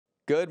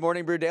Good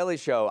morning, Brew Daily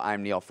Show.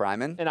 I'm Neal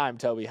Freyman. And I'm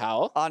Toby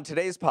Howell. On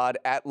today's pod,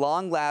 at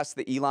long last,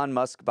 the Elon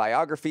Musk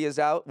biography is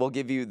out. We'll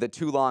give you the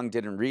too long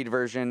didn't read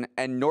version.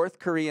 And North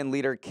Korean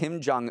leader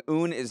Kim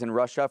Jong-un is in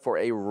Russia for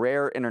a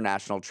rare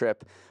international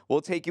trip.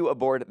 We'll take you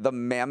aboard the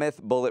mammoth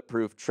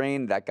Bulletproof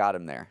train that got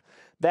him there.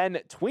 Then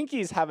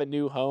Twinkies have a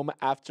new home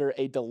after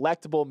a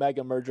delectable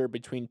mega merger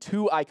between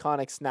two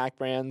iconic snack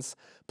brands.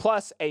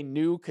 Plus, a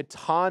new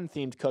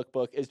Catan-themed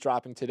cookbook is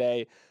dropping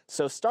today.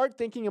 So start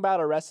thinking about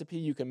a recipe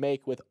you can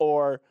make with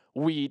ore,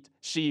 wheat,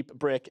 sheep,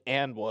 brick,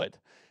 and wood.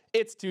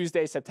 It's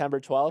Tuesday,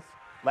 September 12th.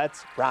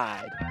 Let's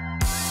ride.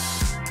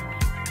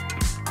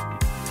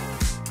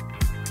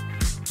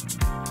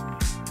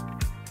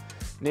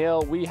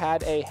 Neal, we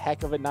had a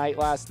heck of a night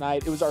last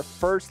night. It was our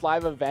first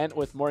live event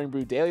with Morning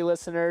Brew Daily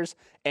listeners,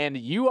 and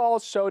you all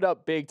showed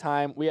up big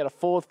time. We had a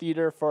full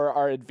theater for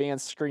our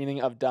advanced screening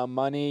of Dumb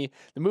Money.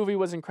 The movie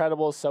was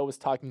incredible, so was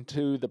talking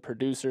to the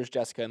producers,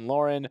 Jessica and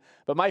Lauren.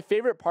 But my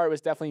favorite part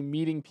was definitely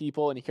meeting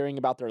people and hearing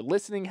about their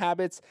listening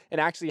habits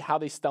and actually how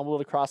they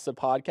stumbled across the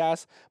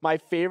podcast. My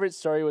favorite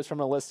story was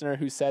from a listener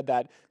who said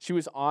that she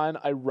was on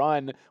a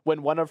run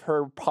when one of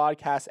her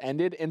podcasts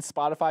ended, and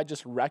Spotify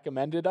just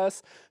recommended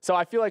us. So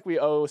I feel like we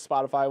owe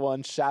Spotify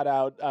one. Shout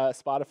out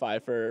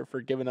Spotify for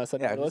giving us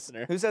another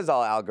listener. Who says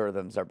all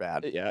algorithms are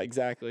bad? Yeah,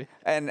 exactly.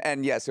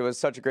 And yes, it was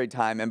such a great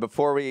time. And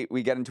before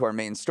we get into our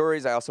main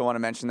stories, I also want to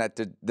mention that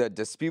the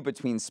dispute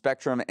between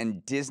Spectrum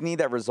and Disney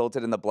that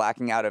resulted in the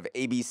blacking out of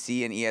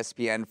ABC and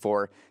ESPN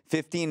for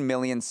 15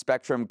 million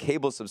Spectrum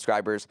cable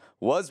subscribers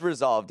was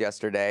resolved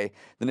yesterday.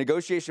 The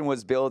negotiation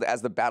was billed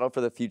as the battle for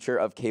the future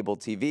of cable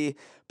TV,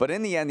 but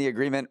in the end, the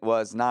agreement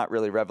was not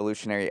really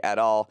revolutionary at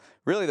all.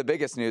 Really, the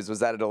biggest news was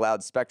that it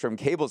allowed Spectrum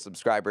cable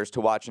subscribers to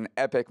watch an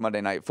epic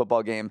Monday Night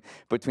Football game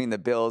between the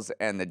Bills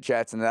and the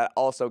Jets, and that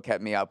also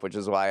kept me up, which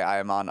is why I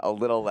am on a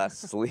little less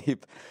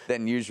sleep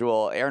than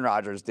usual. Aaron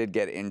Rodgers did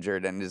get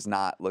injured and is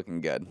not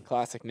looking good.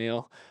 Classic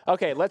Neal.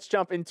 Okay, let's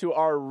jump into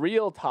our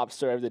real top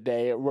story of the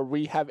day, where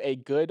we have a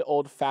good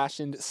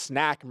old-fashioned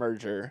snack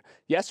merger.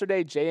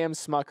 Yesterday, J.M.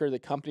 Smucker, the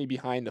company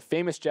behind the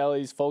famous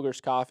jellies,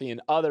 Folgers Coffee, and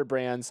other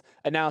brands,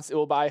 announced it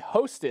will buy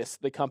Hostess,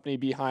 the company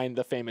behind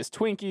the famous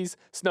Twinkies,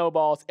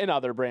 Snowballs, and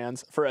other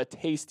brands, for a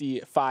tasty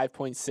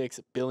 $5.6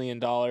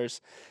 billion.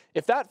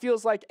 If that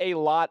feels like a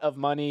lot of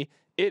money,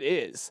 it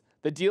is.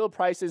 The deal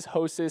prices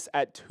Hostess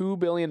at $2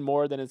 billion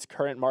more than its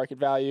current market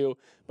value,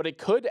 but it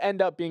could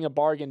end up being a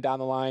bargain down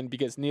the line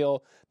because,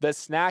 Neal, the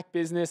snack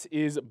business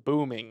is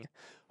booming.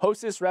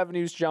 Hostess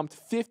revenues jumped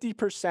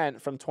 50%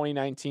 from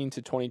 2019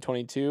 to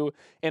 2022,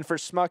 and for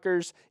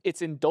Smucker's,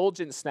 its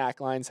indulgent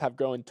snack lines have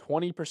grown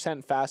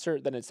 20% faster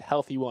than its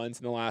healthy ones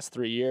in the last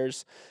 3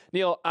 years.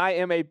 Neal, I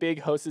am a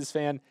big Hostess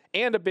fan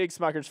and a big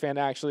Smucker's fan,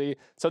 actually,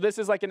 so this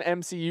is like an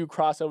MCU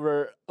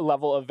crossover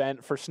level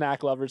event for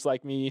snack lovers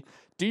like me.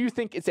 Do you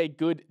think it's a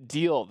good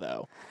deal,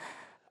 though?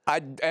 I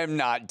am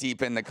not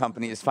deep in the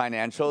company's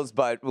financials,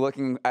 but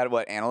looking at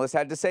what analysts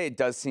had to say, it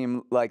does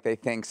seem like they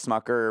think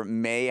Smucker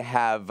may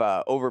have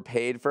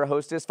overpaid for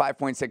Hostess,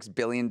 $5.6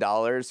 billion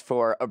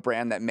for a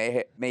brand that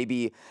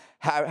maybe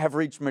have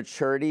reached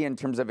maturity in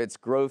terms of its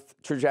growth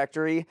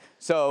trajectory.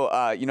 So,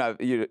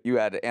 you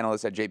had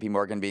analysts at JP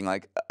Morgan being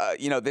like,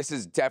 this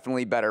is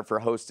definitely better for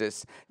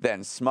Hostess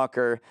than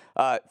Smucker.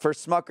 For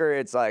Smucker,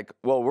 it's like,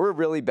 well, we're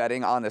really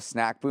betting on the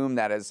snack boom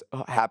that has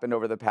happened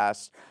over the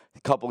past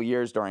couple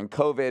years during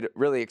COVID,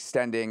 really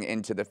extending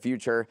into the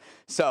future.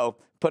 So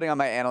putting on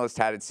my analyst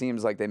hat, it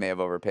seems like they may have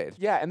overpaid.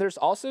 Yeah, and there's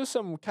also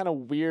some kind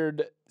of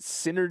weird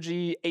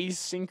synergy,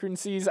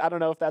 asynchroncies. I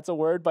don't know if that's a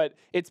word, but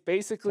it's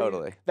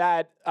basically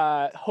that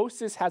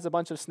Hostess has a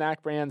bunch of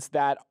snack brands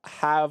that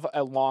have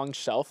a long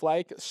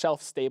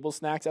shelf-stable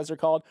snacks, as they're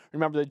called.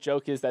 Remember, the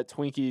joke is that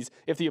Twinkies,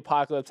 if the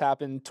apocalypse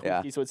happened,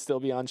 Twinkies would still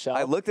be on shelf.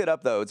 I looked it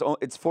up, though.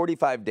 It's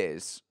 45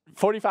 days.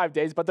 45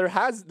 days, but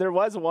there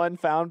was one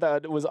found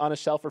that was on a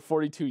shelf for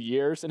 42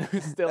 years, and it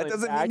was still That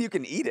doesn't mean you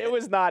can eat it. It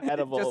was not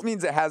edible. It just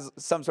means it has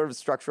some sort of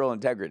structural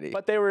integrity.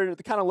 But they were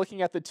kind of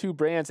looking at the two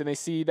brands, and they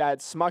see that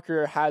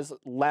Smucker has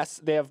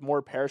they have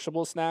more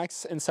perishable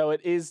snacks, and so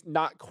it is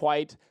not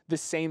quite the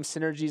same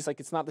synergies, like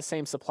it's not the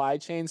same supply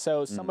chain.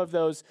 So some of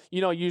those,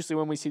 usually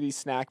when we see these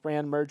snack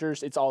brand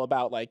mergers, it's all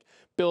about like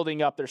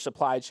building up their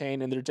supply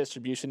chain and their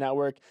distribution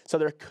network. So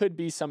there could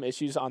be some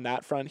issues on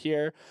that front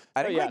here.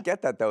 I didn't quite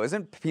get that, though.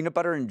 Isn't peanut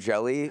butter and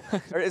jelly,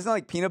 or isn't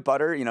like peanut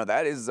butter,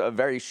 that is a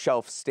very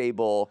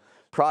shelf-stable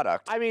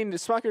product. I mean,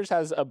 Smucker's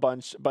has a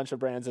bunch of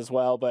brands as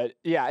well, but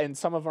yeah, and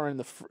some of them are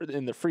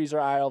in the freezer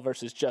aisle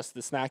versus just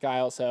the snack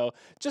aisle. So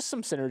just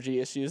some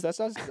synergy issues. That's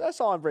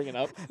all I'm bringing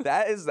up.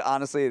 That is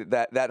honestly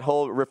that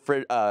whole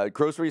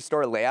grocery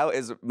store layout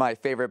is my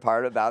favorite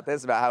part about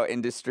this, about how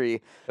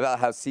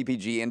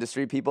CPG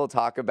industry people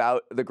talk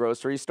about the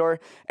grocery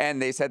store.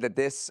 And they said that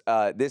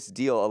this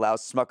deal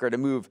allows Smucker to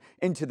move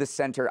into the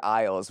center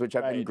aisles, which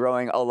have been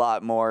growing a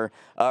lot more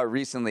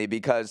recently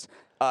because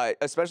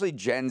especially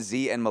Gen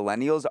Z and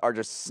millennials are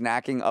just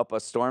snacking up a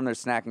storm. They're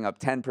snacking up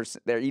 10%.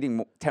 They're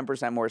eating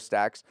 10% more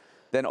stacks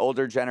than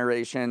older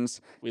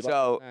generations. We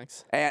love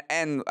snacks.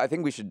 And I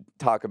think we should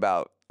talk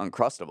about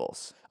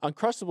Uncrustables.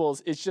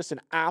 Uncrustables is just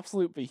an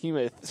absolute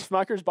behemoth.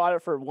 Smucker's bought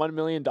it for $1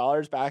 million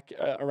back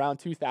around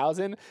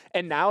 2000,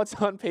 and now it's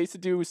on pace to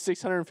do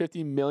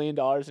 $650 million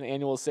in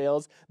annual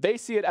sales. They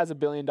see it as a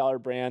billion-dollar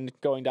brand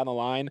going down the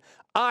line.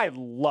 I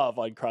love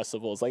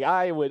Uncrustables. Like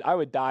I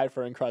would die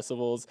for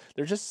Uncrustables.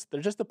 They're just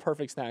the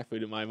perfect snack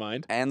food in my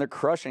mind. And they're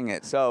crushing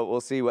it. So we'll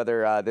see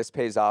whether this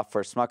pays off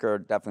for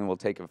Smucker. Definitely will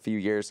take a few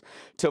years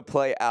to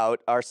play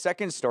out. Our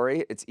second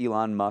story, it's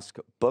Elon Musk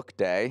Book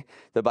Day.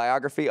 The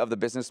biography of the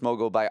business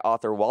mogul by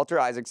author Walter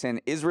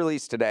Isaacson is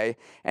released today.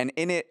 And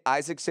in it,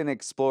 Isaacson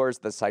explores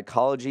the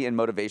psychology and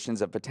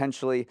motivations of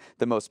potentially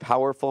the most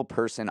powerful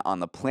person on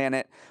the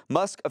planet.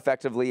 Musk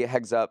effectively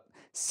heads up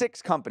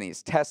 6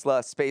 companies,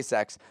 Tesla,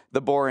 SpaceX,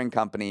 The Boring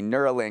Company,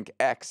 Neuralink,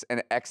 X,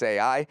 and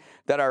XAI,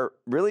 that are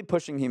really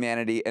pushing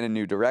humanity in a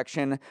new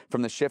direction,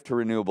 from the shift to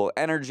renewable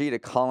energy to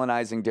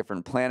colonizing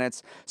different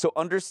planets. So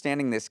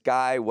understanding this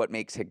guy, what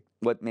makes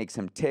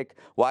him tick,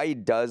 why he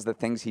does the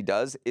things he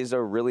does, is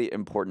a really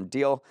important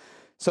deal.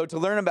 So to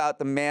learn about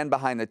the man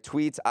behind the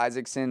tweets,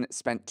 Isaacson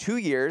spent 2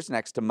 years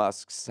next to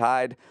Musk's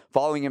side,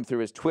 following him through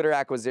his Twitter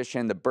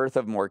acquisition, the birth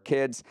of more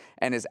kids,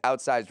 and his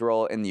outsized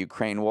role in the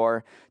Ukraine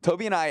war.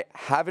 Toby and I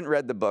haven't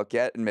read the book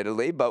yet,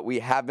 admittedly, but we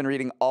have been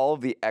reading all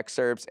of the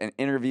excerpts and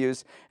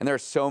interviews, and there are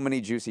so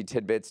many juicy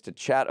tidbits to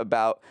chat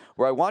about.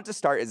 Where I want to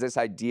start is this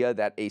idea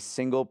that a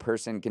single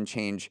person can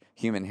change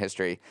human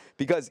history,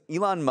 because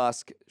Elon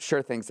Musk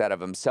sure thinks that of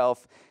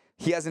himself.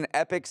 He has an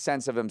epic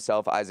sense of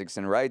himself,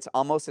 Isaacson writes,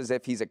 almost as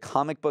if he's a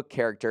comic book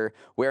character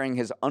wearing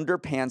his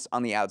underpants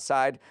on the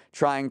outside,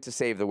 trying to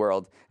save the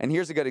world. And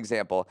here's a good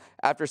example.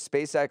 After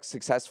SpaceX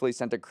successfully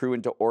sent a crew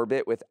into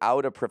orbit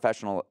without a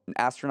professional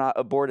astronaut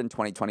aboard in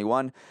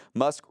 2021,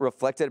 Musk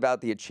reflected about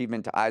the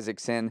achievement to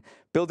Isaacson.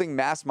 Building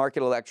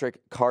mass-market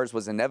electric cars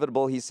was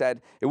inevitable, he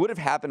said. It would have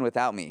happened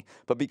without me,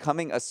 but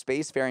becoming a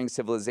spacefaring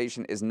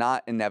civilization is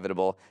not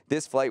inevitable.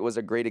 This flight was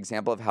a great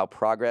example of how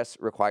progress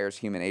requires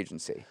human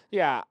agency.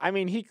 Yeah, I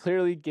mean, he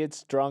clearly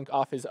gets drunk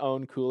off his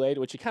own Kool-Aid,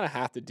 which you kind of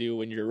have to do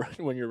when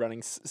you're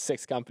running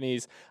 6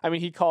 companies. I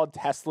mean, he called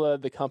Tesla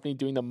the company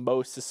doing the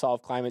most to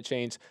solve climate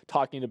change,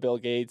 talking to Bill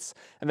Gates.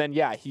 And then,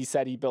 yeah, he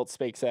said he built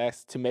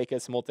SpaceX to make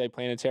us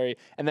multiplanetary.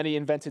 And then he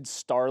invented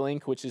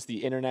Starlink, which is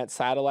the internet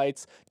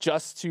satellites,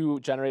 just to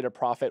generate a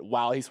profit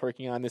while he's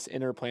working on this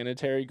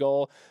interplanetary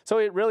goal. So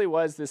it really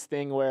was this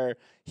thing where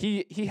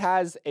he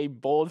has a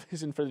bold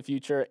vision for the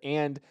future,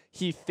 and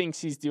he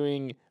thinks he's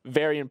doing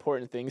very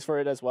important things for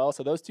it as well.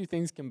 So those two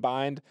things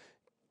combined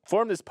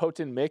form this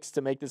potent mix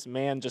to make this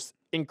man just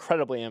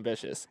incredibly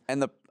ambitious.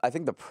 And I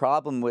think the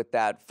problem with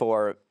that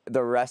for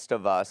the rest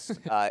of us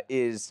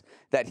is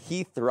that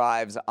he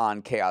thrives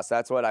on chaos.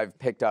 That's what I've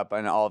picked up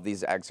in all of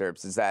these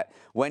excerpts, is that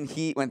when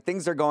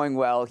things are going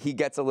well, he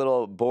gets a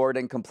little bored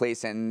and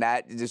complacent, and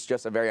that is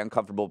just a very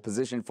uncomfortable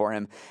position for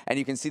him. And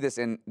you can see this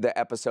in the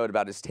episode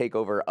about his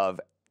takeover of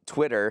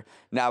Twitter,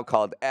 now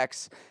called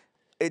X.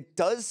 It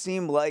does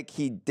seem like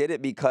he did it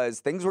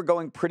because things were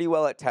going pretty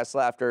well at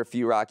Tesla after a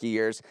few rocky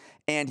years,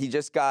 and he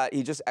just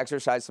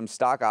exercised some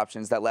stock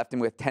options that left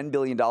him with $10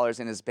 billion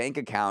in his bank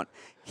account.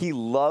 He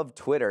loved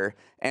Twitter,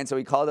 and so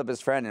he called up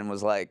his friend and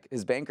was like,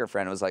 his banker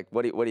friend was like,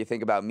 what do you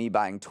think about me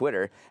buying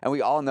Twitter? And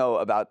we all know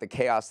about the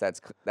chaos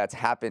that's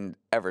happened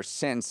ever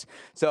since.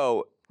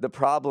 So the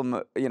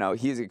problem,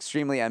 he's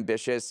extremely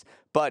ambitious,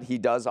 but he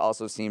does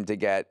also seem to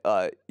get,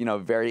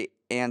 very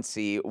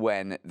antsy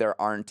when there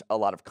aren't a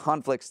lot of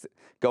conflicts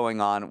going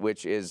on,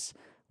 which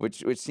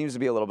seems to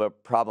be a little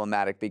bit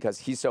problematic because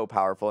he's so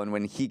powerful, and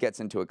when he gets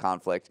into a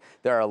conflict,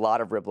 there are a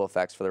lot of ripple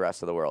effects for the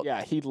rest of the world.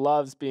 Yeah, he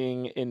loves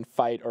being in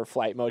fight or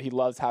flight mode. He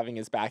loves having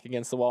his back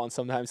against the wall, and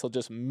sometimes he'll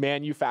just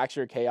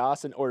manufacture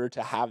chaos in order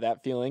to have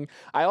that feeling.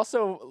 I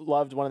also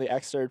loved one of the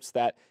excerpts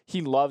that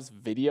he loves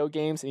video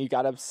games, and he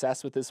got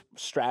obsessed with this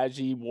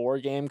strategy war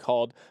game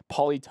called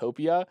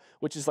Polytopia,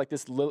 which is like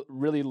this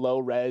really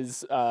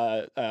low-res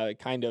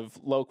kind of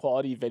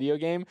low-quality video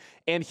game,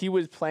 and he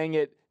was playing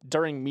it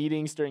during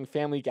meetings, during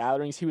family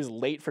gatherings. He was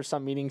late for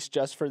some meetings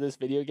just for this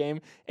video game,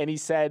 and he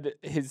said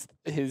his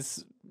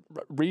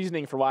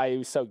reasoning for why he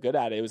was so good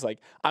at it was like,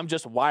 I'm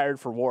just wired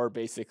for war,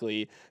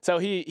 basically. So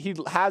he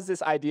has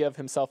this idea of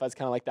himself as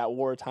kind of like that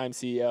wartime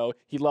CEO.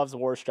 He loves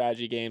war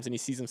strategy games, and he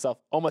sees himself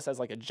almost as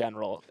like a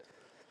general.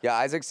 Yeah,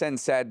 Isaacson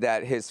said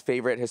that his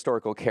favorite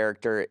historical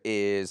character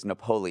is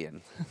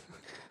Napoleon.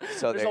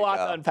 So there's a lot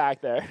to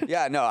unpack there.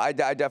 Yeah, no, I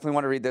definitely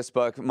want to read this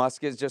book.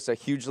 Musk is just a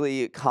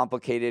hugely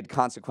complicated,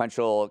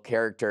 consequential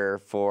character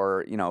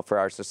for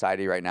our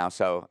society right now.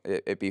 So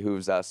it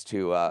behooves us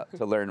to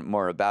learn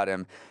more about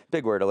him.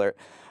 Big word alert.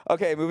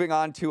 Okay, moving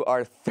on to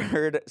our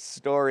third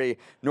story.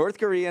 North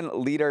Korean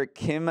leader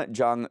Kim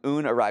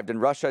Jong-un arrived in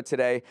Russia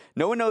today.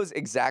 No one knows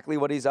exactly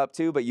what he's up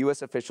to, but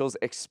U.S. officials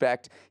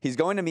expect he's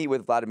going to meet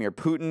with Vladimir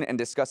Putin and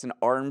discuss an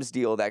arms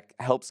deal that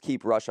helps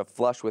keep Russia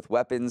flush with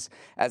weapons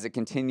as it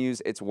continues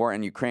its war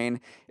in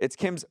Ukraine. It's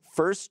Kim's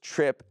first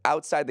trip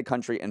outside the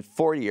country in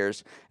 4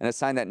 years, and a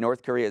sign that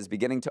North Korea is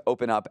beginning to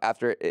open up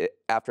after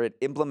it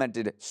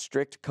implemented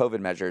strict COVID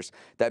measures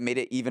that made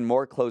it even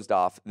more closed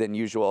off than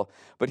usual.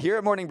 But here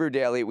at Morning Brew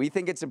Daily, Daily, we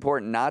think it's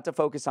important not to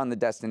focus on the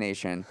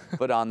destination,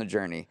 but on the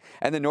journey.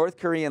 And the North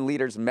Korean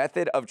leader's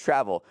method of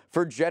travel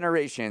for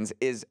generations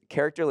is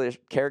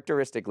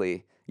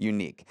characteristically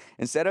unique.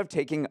 Instead of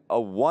taking a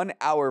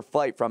 1-hour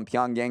flight from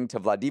Pyongyang to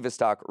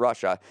Vladivostok,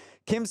 Russia,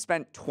 Kim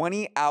spent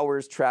 20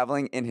 hours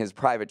traveling in his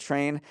private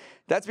train.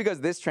 That's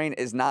because this train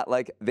is not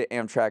like the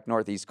Amtrak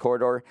Northeast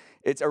Corridor.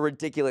 It's a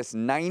ridiculous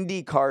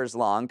 90 cars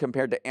long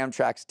compared to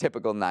Amtrak's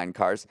typical 9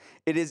 cars.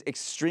 It is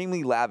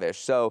extremely lavish,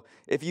 so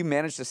if you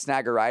manage to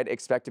snag a ride,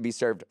 expect to be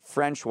served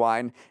French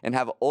wine and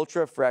have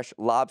ultra-fresh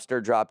lobster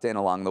dropped in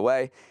along the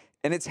way.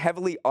 And it's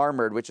heavily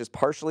armored, which is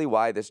partially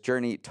why this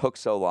journey took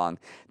so long.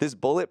 This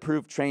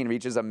bulletproof train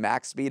reaches a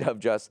max speed of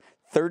just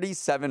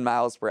 37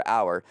 miles per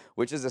hour,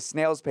 which is a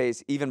snail's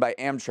pace even by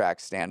Amtrak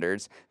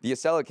standards. The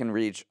Acela can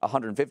reach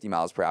 150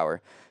 miles per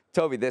hour.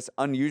 Toby, this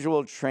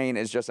unusual train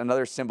is just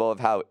another symbol of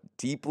how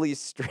deeply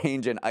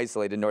strange and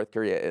isolated North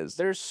Korea is.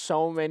 There's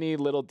so many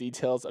little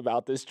details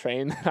about this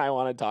train that I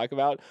want to talk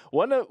about.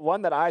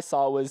 One that I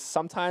saw was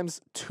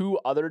sometimes 2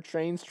 other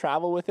trains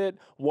travel with it,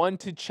 one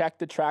to check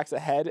the tracks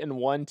ahead and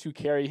one to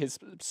carry his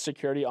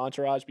security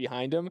entourage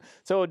behind him.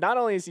 So not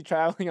only is he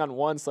traveling on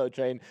one slow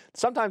train,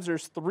 sometimes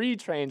there's 3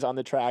 trains on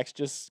the tracks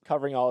just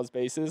covering all his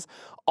bases.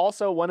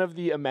 Also, one of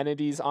the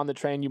amenities on the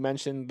train, you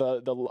mentioned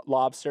the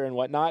lobster and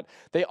whatnot,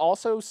 they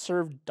also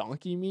serve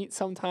donkey meat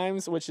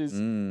sometimes, which is,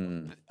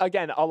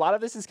 again, a lot of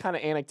this is kind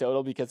of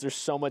anecdotal because there's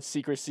so much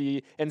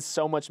secrecy and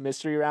so much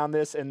mystery around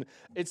this, and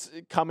it's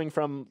coming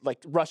from like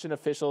Russian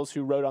officials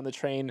who rode on the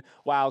train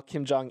while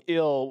Kim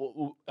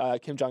Jong-un's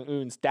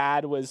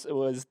dad was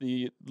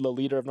the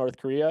leader of North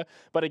Korea.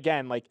 But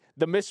again, like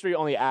the mystery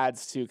only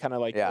adds to kind of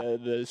like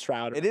the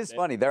shroud. It is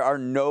funny. There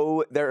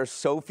are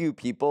so few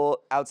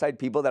outside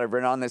people that have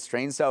ridden on this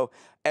train. So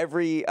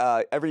every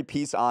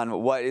piece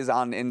on what is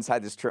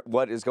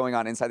going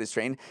on inside this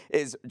train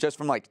is just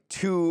from like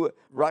 2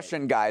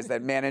 Russian guys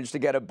that managed to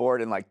get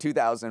aboard in like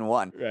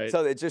 2001. Right.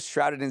 So it's just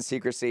shrouded in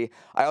secrecy.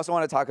 I also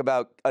want to talk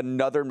about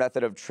another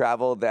method of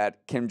travel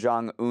that Kim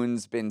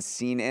Jong-un's been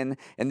seen in,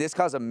 and this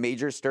caused a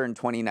major stir in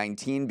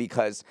 2019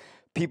 because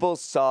people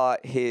saw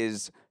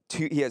he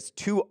has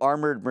 2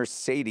 armored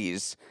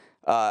Mercedes,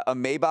 a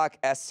Maybach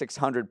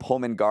S600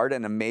 Pullman Guard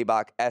and a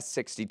Maybach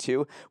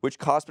S62, which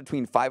cost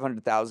between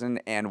 $500,000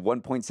 and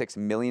 $1.6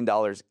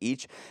 million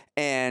each.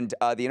 And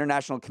the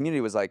international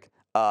community was like,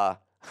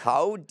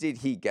 how did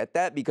he get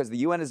that? Because the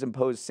UN has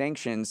imposed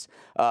sanctions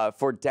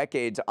for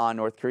decades on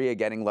North Korea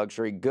getting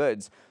luxury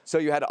goods. So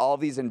you had all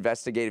these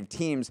investigative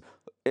teams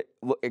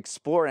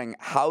exploring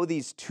how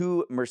these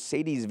 2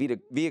 Mercedes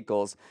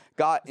vehicles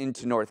got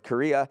into North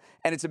Korea.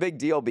 And it's a big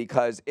deal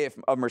because if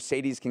a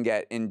Mercedes can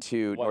get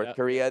into North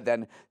Korea,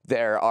 then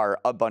there are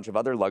a bunch of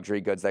other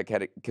luxury goods that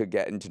could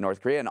get into North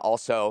Korea, and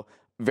also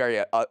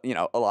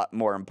a lot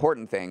more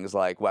important things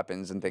like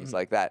weapons and things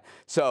like that.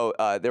 So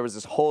there was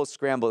this whole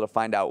scramble to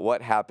find out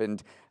what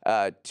happened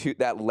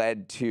that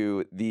led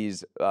to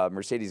these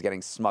Mercedes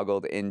getting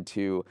smuggled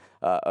into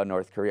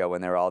North Korea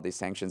when there were all these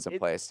sanctions in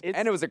place.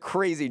 And it was a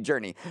crazy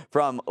journey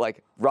from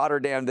like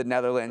Rotterdam, the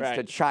Netherlands,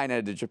 to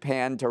China, to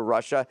Japan, to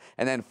Russia,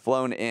 and then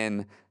flown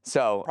in.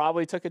 So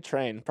probably took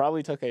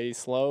a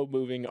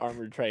slow-moving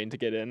armored train to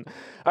get in.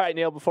 All right,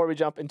 Neal, before we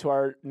jump into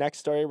our next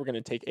story, we're going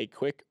to take a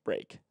quick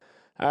break.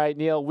 All right,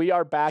 Neal, we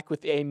are back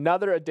with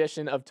another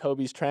edition of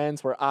Toby's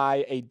Trends, where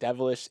I, a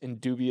devilish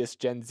and dubious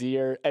Gen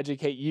Zer,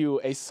 educate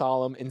you, a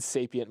solemn and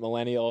sapient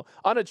millennial,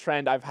 on a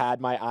trend I've had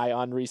my eye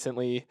on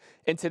recently.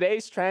 And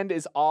today's trend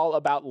is all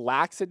about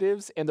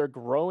laxatives and their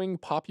growing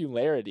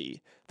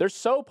popularity. They're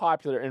so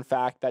popular, in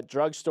fact, that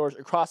drugstores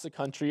across the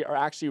country are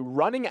actually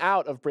running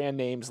out of brand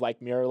names like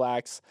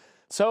Miralax.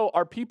 So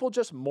are people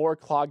just more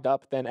clogged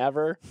up than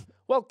ever?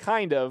 Well,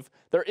 kind of.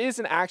 There is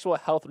an actual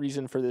health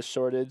reason for this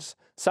shortage.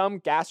 Some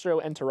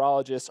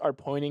gastroenterologists are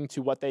pointing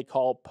to what they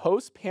call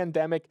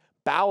post-pandemic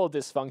bowel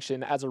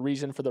dysfunction as a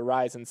reason for the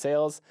rise in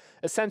sales.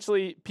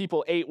 Essentially,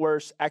 people ate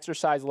worse,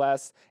 exercised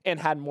less, and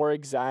had more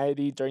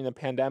anxiety during the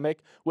pandemic,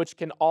 which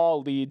can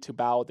all lead to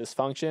bowel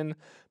dysfunction.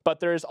 But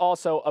there is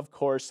also, of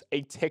course,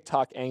 a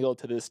TikTok angle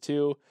to this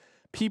too.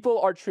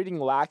 People are treating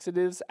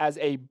laxatives as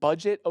a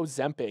budget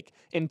Ozempic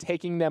and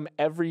taking them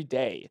every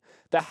day.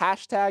 The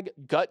hashtag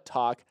Gut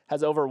Talk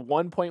has over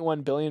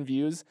 1.1 billion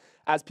views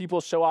as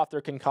people show off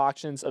their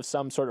concoctions of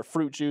some sort of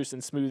fruit juice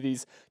and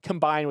smoothies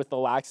combined with the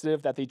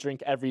laxative that they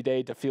drink every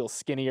day to feel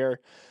skinnier.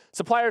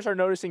 Suppliers are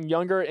noticing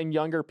younger and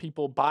younger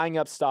people buying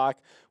up stock,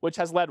 which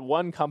has led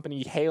one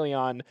company,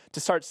 Haleon, to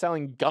start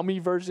selling gummy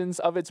versions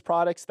of its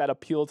products that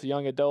appeal to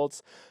young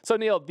adults. So,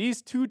 Neal,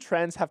 these 2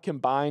 trends have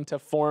combined to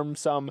form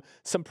some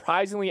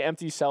surprisingly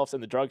empty shelves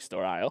in the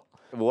drugstore aisle.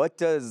 What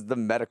does the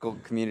medical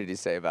community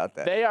say about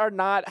that? They are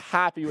not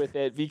happy with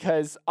it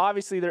because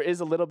obviously there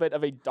is a little bit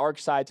of a dark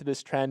side to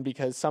this trend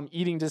because some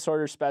eating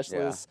disorder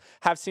specialists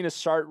have seen a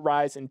sharp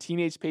rise in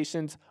teenage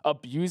patients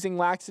abusing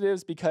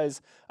laxatives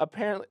because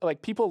apparently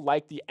like people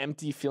like the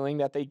empty feeling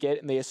that they get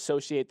and they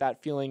associate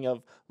that feeling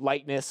of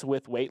lightness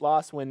with weight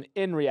loss when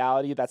in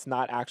reality that's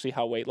not actually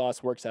how weight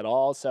loss works at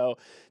all. So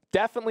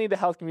definitely the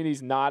health community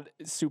is not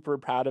super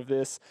proud of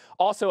this.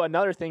 Also,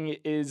 another thing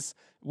is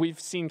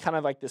we've seen kind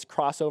of like this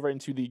crossover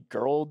into the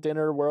girl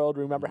dinner world.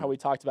 Remember how we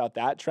talked about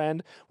that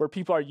trend where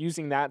people are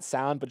using that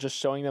sound but just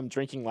showing them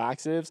drinking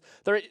laxatives?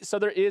 So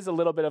there is a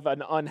little bit of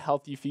an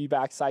unhealthy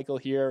feedback cycle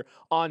here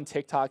on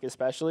TikTok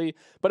especially.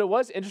 But it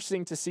was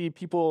interesting to see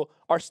people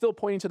are still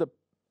pointing to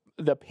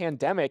the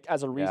pandemic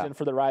as a reason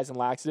for the rise in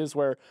laxatives,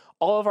 where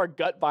all of our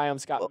gut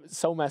biomes got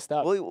so messed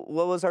up. Well,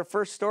 what was our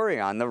first story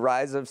on? The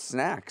rise of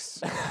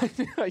snacks.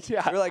 You're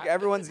like,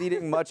 everyone's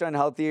eating much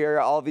unhealthier.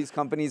 All these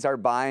companies are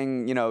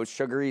buying,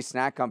 sugary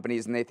snack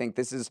companies, and they think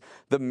this is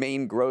the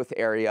main growth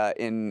area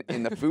in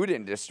the food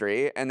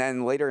industry. And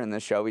then later in the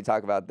show, we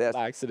talk about this.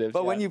 Laxatives.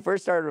 But when you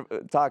first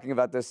started talking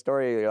about this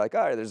story, you're like,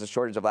 oh, there's a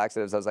shortage of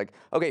laxatives. I was like,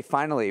 okay,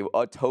 finally,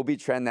 a Toby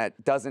trend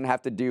that doesn't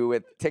have to do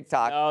with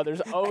TikTok. No,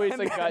 there's always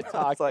a gut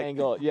talk angle.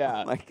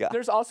 Yeah. Oh my God.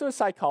 There's also a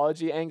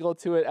psychology angle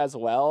to it as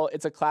well.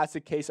 It's a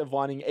classic case of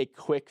wanting a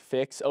quick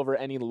fix over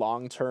any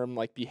long-term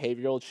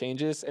behavioral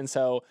changes. And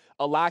so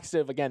a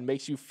laxative, again,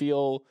 makes you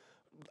feel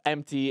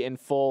empty and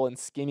full and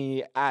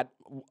skinny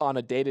on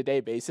a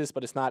day-to-day basis,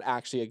 but it's not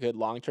actually a good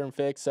long-term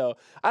fix. So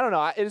I don't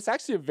know. It's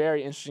actually a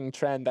very interesting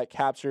trend that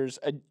captures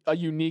a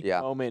unique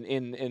moment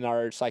in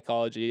our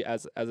psychology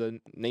as a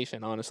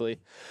nation, honestly.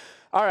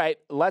 All right,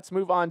 let's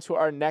move on to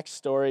our next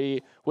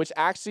story, which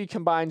actually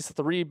combines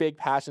three big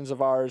passions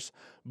of ours: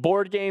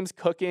 board games,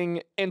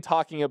 cooking, and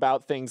talking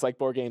about things like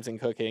board games and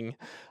cooking.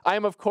 I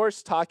am, of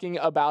course, talking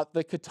about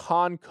the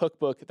Catan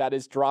Cookbook that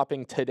is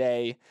dropping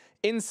today.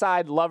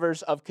 Inside,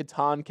 lovers of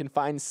Catan can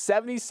find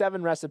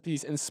 77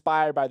 recipes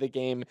inspired by the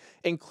game,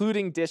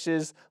 including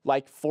dishes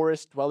like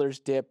Forest Dweller's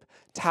Dip,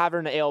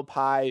 Tavern Ale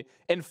Pie,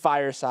 and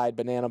Fireside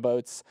Banana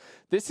Boats.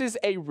 This is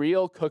a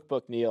real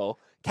cookbook, Neal.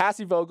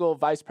 Cassie Vogel,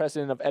 vice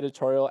president of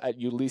editorial at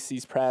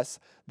Ulysses Press,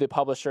 the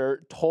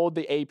publisher, told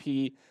the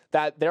AP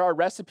that there are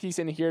recipes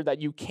in here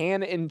that you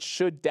can and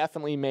should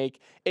definitely make.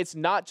 It's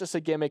not just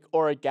a gimmick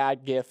or a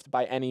gag gift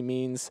by any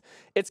means.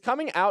 It's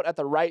coming out at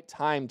the right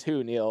time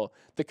too, Neal.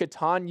 The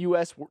Catan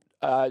U.S.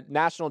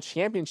 National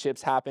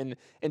Championships happen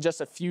in just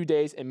a few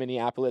days in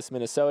Minneapolis,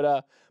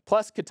 Minnesota.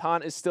 Plus,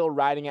 Catan is still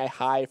riding a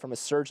high from a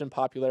surge in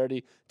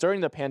popularity during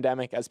the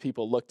pandemic as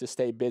people look to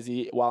stay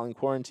busy while in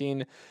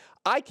quarantine.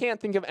 I can't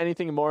think of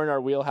anything more in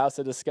our wheelhouse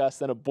to discuss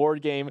than a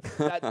board game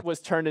that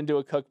was turned into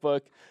a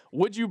cookbook.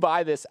 Would you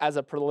buy this as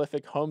a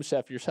prolific home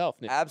chef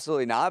yourself, Nick?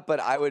 Absolutely not, but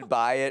I would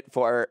buy it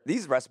for...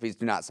 These recipes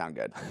do not sound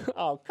good.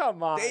 Oh,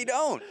 come on. They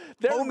don't.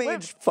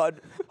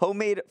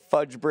 Homemade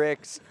fudge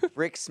bricks,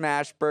 brick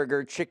smash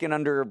burger, chicken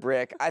under a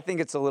brick. I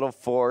think it's a little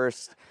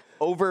forced.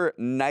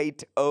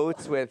 Overnight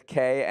oats with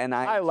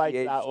K-N-I-G-H-T. I like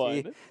that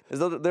one.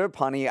 They're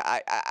punny.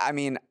 I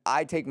mean,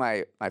 I take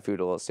my food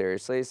a little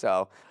seriously,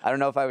 so I don't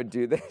know if I would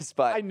do this,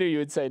 but I knew you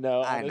would say no.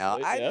 I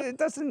honestly.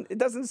 know. It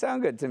doesn't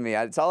sound good to me.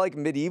 It's all like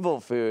medieval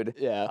food.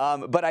 Yeah.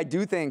 But I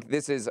do think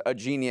this is a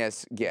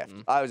genius gift.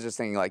 I was just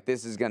thinking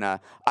this is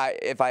gonna.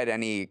 If I had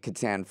any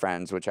Catan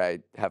friends, which I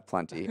have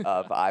plenty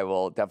of, I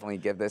will definitely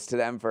give this to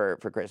them for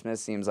Christmas.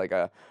 Seems like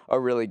a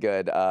really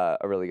good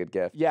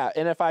gift. Yeah,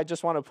 and if I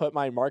just want to put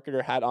my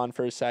marketer hat on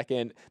for a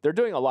second, they're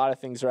doing a lot of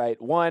things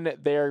right. One,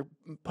 they're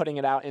putting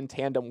it out in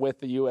tandem with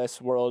the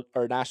U.S. World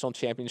or National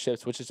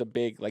Championships, which is a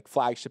big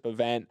flagship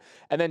event.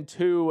 And then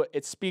two,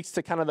 it speaks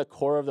to kind of the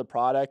core of the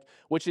product,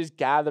 which is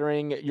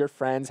gathering your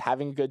friends,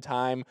 having a good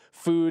time.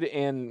 Food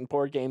and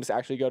board games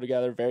actually go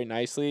together very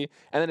nicely.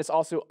 And then it's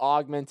also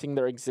augmenting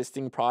their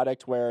existing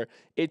product where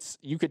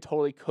you could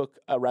totally cook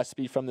a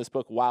recipe from this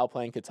book while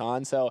playing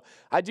Catan. So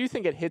I do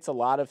think it hits a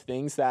lot of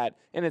things and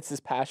it's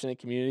this passionate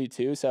community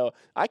too. So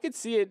I could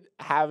see it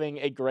having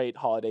a great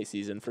holiday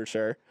season for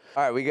sure.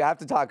 All right, we have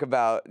to talk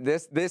about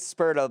this. This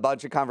spurred a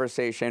bunch of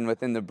conversation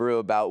within the brew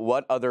about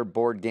what other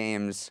board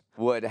games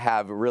would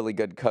have really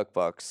good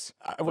cookbooks.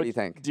 What do you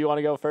think? Do you want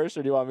to go first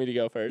or do you want me to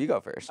go first? You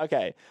go first.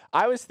 Okay.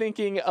 I was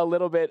thinking a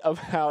little bit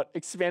about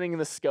expanding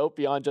the scope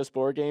beyond just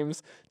board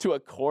games to a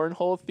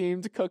cornhole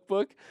themed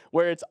cookbook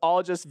where it's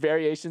all just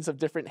variations of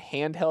different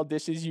handheld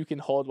dishes you can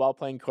hold while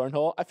playing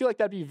cornhole. I feel like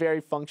that'd be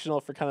very functional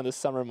for kind of the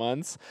summer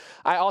months.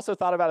 I also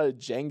thought about a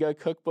Jenga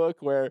cookbook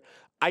where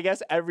I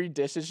guess every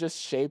dish is just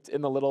shaped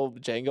in the little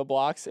Jenga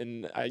blocks,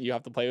 and you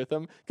have to play with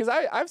them. Because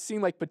I've seen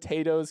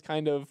potatoes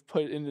kind of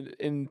put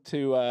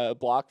into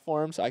block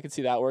form, so I could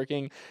see that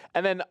working.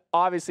 And then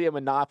obviously a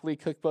Monopoly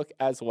cookbook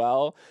as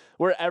well,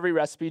 where every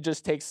recipe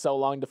just takes so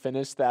long to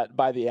finish that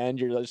by the end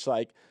you're just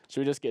like, should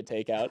we just get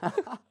takeout?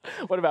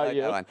 What about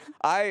you?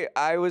 I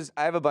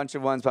have a bunch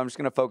of ones, but I'm just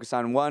gonna focus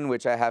on one,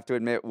 which I have to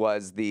admit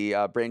was the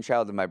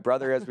brainchild of my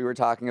brother as we were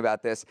talking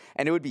about this,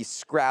 and it would be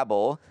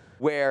Scrabble,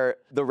 where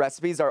the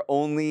recipes are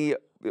only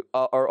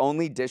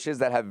dishes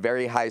that have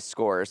very high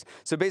scores.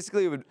 So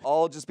basically, it would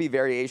all just be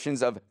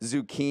variations of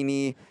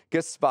zucchini,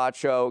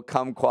 gazpacho,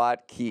 kumquat,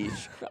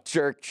 quiche,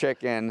 jerk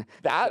chicken.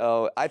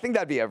 So I think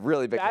that'd be a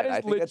really big hit. That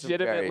is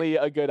legitimately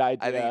a good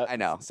idea. I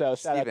know. So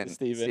shout out to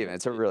Steven.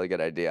 It's a really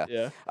good idea.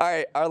 Yeah. All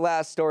right, our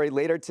last story.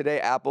 Later today,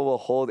 Apple will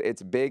hold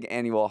its big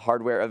annual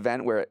hardware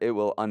event where it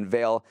will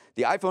unveil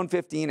the iPhone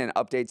 15 and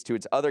updates to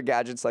its other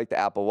gadgets like the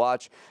Apple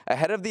Watch.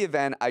 Ahead of the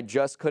event, I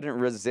just couldn't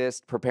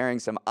resist preparing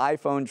some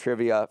iPhone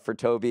trivia for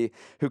Toby,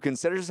 who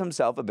considers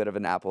himself a bit of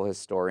an Apple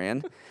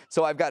historian.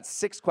 So I've got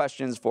 6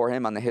 questions for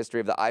him on the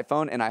history of the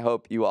iPhone, and I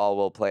hope you all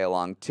will play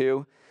along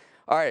too.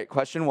 All right,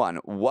 question 1.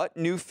 What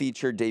new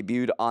feature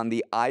debuted on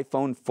the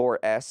iPhone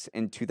 4S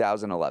in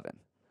 2011?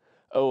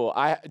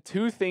 Oh,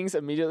 2 things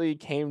immediately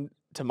came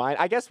to mind.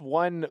 I guess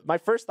one, my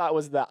first thought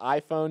was the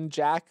iPhone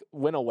jack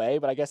went away,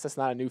 but I guess that's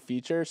not a new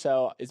feature,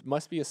 so it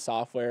must be a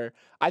software.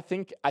 I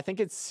think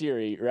it's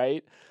Siri,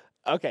 right?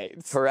 Okay,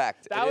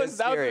 correct. That was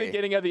the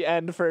beginning of the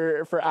end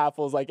for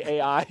Apple's like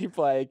AI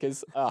play,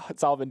 because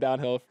it's all been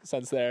downhill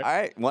since there. All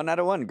right, 1 out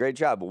of 1. Great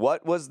job.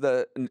 What was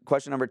the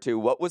question number 2?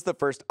 What was the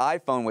first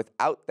iPhone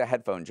without the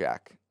headphone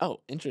jack? Oh,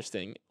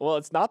 interesting. Well,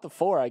 it's not the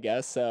 4, I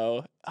guess.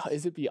 So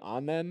is it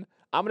beyond then?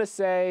 I'm gonna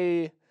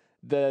say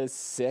the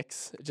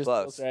 6. It just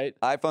Close. feels right.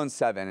 iPhone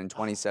 7 in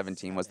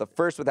 2017 was the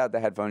first without the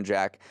headphone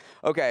jack.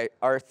 Okay,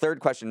 our third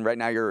question. Right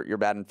now, you're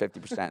batting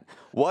 50%.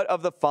 Which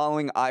of the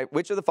following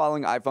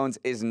iPhones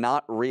is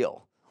not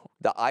real?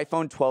 The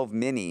iPhone 12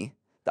 mini,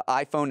 the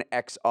iPhone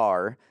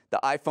XR, the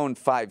iPhone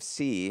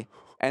 5C,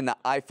 and the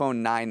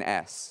iPhone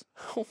 9S.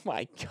 Oh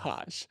my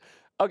gosh.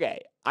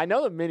 Okay, I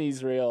know the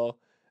mini's real.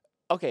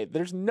 Okay,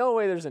 there's no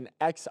way there's an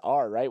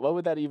XR, right? What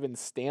would that even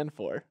stand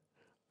for?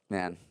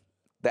 Man.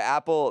 The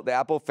Apple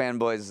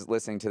fanboys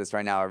listening to this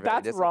right now are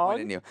very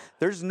disappointed in you.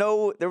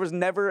 There was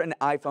never an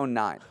iPhone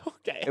 9.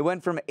 Okay. It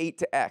went from 8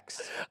 to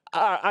X.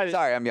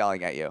 Sorry, I'm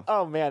yelling at you.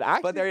 Oh man,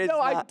 actually, but there is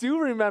I do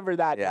remember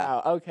that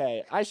now.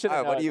 Okay, I should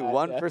have. All right, what are you?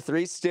 1 for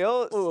 3?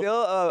 Still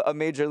a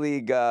major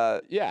league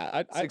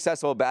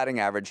successful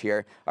batting average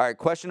here. All right,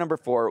 question number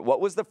 4.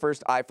 What was the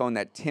first iPhone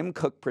that Tim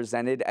Cook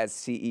presented as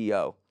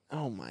CEO?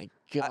 Oh my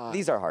god.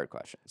 These are hard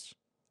questions.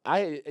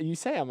 You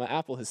say I'm an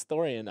Apple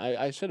historian.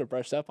 I should have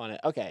brushed up on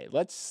it. Okay,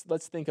 let's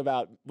think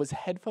about, was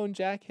headphone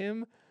jack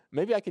him?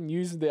 Maybe I can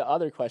use the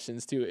other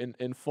questions to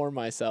inform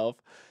myself.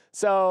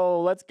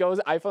 So let's go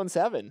with iPhone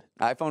 7.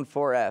 iPhone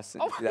 4S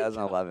in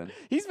 2011.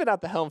 He's been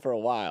at the helm for a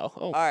while.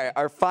 Oh. All right,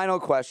 our final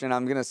question.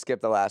 I'm going to skip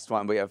the last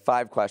one. We have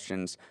 5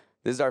 questions.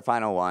 This is our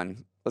final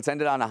one. Let's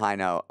end it on a high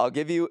note. I'll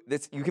give you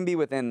this. You can be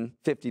within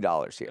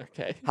 $50 here.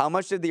 Okay. How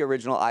much did the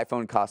original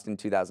iPhone cost in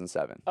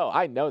 2007? Oh,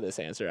 I know this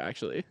answer,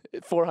 actually.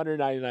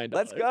 $499.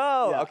 Let's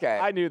go. Yeah, okay.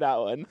 I knew that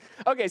one.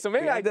 Okay, so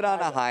maybe I ended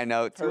on a high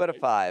note. Perfect. 2 out of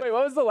 5. Wait,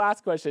 what was the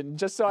last question?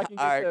 Just so I can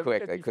get all right, the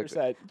quickly.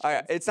 50%. All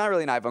right, it's not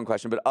really an iPhone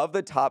question, but of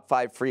the top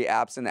 5 free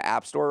apps in the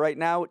App Store right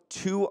now,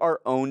 2 are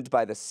owned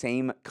by the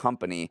same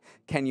company.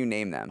 Can you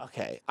name them?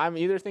 Okay, I'm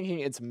either thinking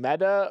it's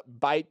Meta,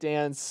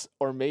 ByteDance,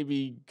 or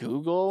maybe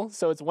Google.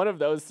 So it's one of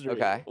those 3.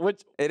 Okay.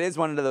 It is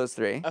one of those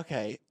 3.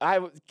 Okay.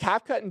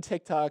 CapCut and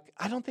TikTok.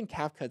 I don't think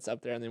CapCut's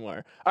up there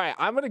anymore. All right,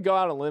 I'm gonna go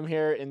out on a limb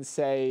here and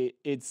say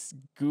it's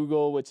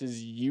Google, which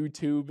is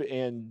YouTube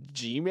and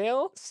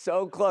Gmail.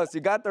 So close.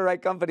 You got the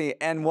right company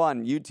and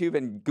one. YouTube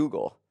and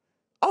Google.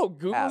 Oh,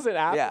 Google's an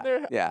app in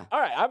there? Yeah. All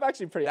right, I'm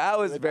actually pretty happy That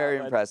was with very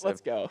that one. impressive.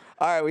 Let's go.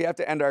 All right, we have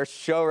to end our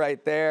show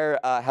right there.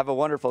 Have a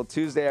wonderful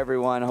Tuesday,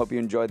 everyone. Hope you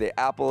enjoyed the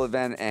Apple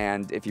event,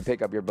 and if you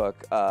pick up your book,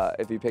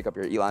 if you pick up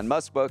your Elon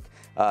Musk book,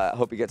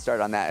 hope you get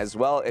started on that as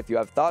well. If you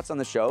have thoughts on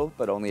the show,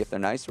 but only if they're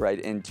nice, write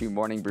into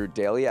Morning Brew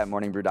Daily at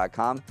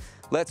morningbrew.com.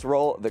 Let's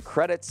roll the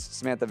credits.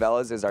 Samantha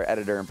Velez is our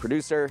editor and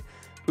producer.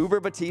 Uber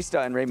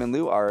Batista and Raymond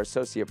Liu are our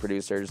associate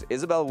producers.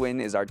 Isabel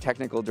Wynn is our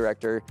technical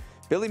director.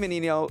 Billy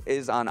Menino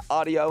is on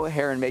audio,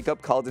 hair, and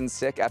makeup, called in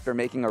sick after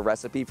making a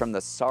recipe from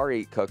the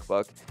Sorry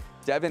Cookbook.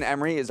 Devin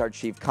Emery is our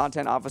chief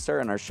content officer,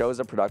 and our show is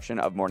a production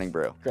of Morning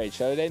Brew. Great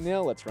show today,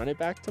 Neal. Let's run it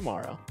back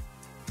tomorrow.